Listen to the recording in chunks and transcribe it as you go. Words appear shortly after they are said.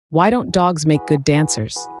Why don't dogs make good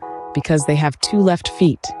dancers? Because they have two left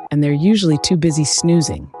feet, and they're usually too busy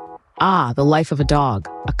snoozing. Ah, the life of a dog,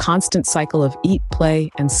 a constant cycle of eat,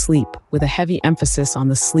 play, and sleep, with a heavy emphasis on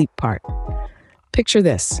the sleep part. Picture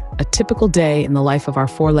this, a typical day in the life of our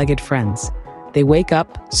four-legged friends. They wake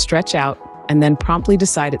up, stretch out, and then promptly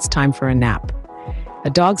decide it's time for a nap. A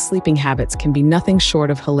dog's sleeping habits can be nothing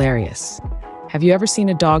short of hilarious. Have you ever seen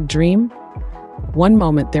a dog dream? One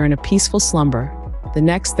moment they're in a peaceful slumber, the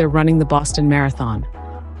next they're running the Boston Marathon,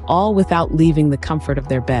 all without leaving the comfort of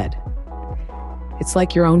their bed. It's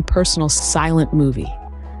like your own personal silent movie,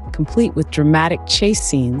 complete with dramatic chase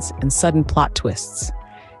scenes and sudden plot twists.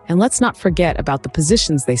 And let's not forget about the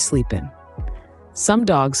positions they sleep in. Some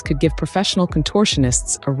dogs could give professional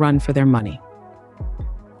contortionists a run for their money.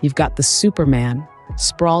 You've got the Superman,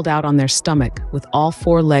 sprawled out on their stomach with all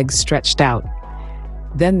four legs stretched out.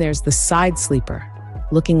 Then there's the side sleeper,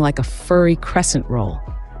 looking like a furry crescent roll.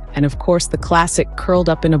 And of course, the classic curled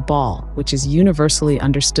up in a ball, which is universally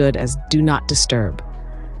understood as do not disturb.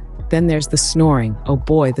 Then there's the snoring. Oh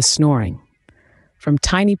boy, the snoring. From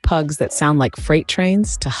tiny pugs that sound like freight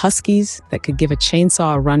trains to huskies that could give a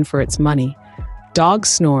chainsaw a run for its money, dog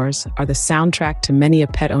snores are the soundtrack to many a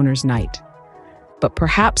pet owner's night. But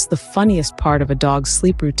perhaps the funniest part of a dog's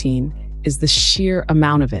sleep routine is the sheer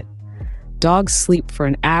amount of it. Dogs sleep for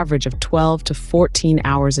an average of 12 to 14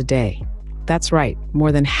 hours a day. That's right,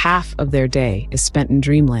 more than half of their day is spent in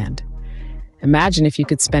dreamland. Imagine if you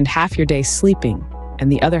could spend half your day sleeping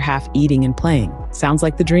and the other half eating and playing. Sounds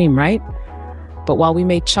like the dream, right? But while we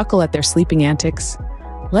may chuckle at their sleeping antics,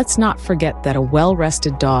 let's not forget that a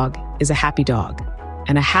well-rested dog is a happy dog,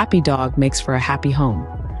 and a happy dog makes for a happy home.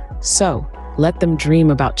 So, let them dream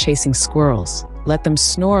about chasing squirrels, let them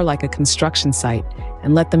snore like a construction site,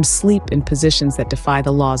 and let them sleep in positions that defy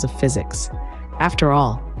the laws of physics. After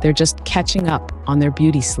all, they're just catching up on their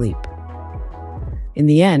beauty sleep. In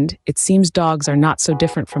the end, it seems dogs are not so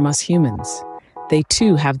different from us humans. They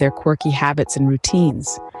too have their quirky habits and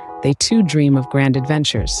routines. They too dream of grand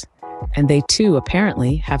adventures. And they too,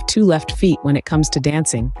 apparently, have two left feet when it comes to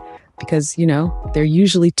dancing, because, they're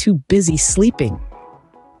usually too busy sleeping.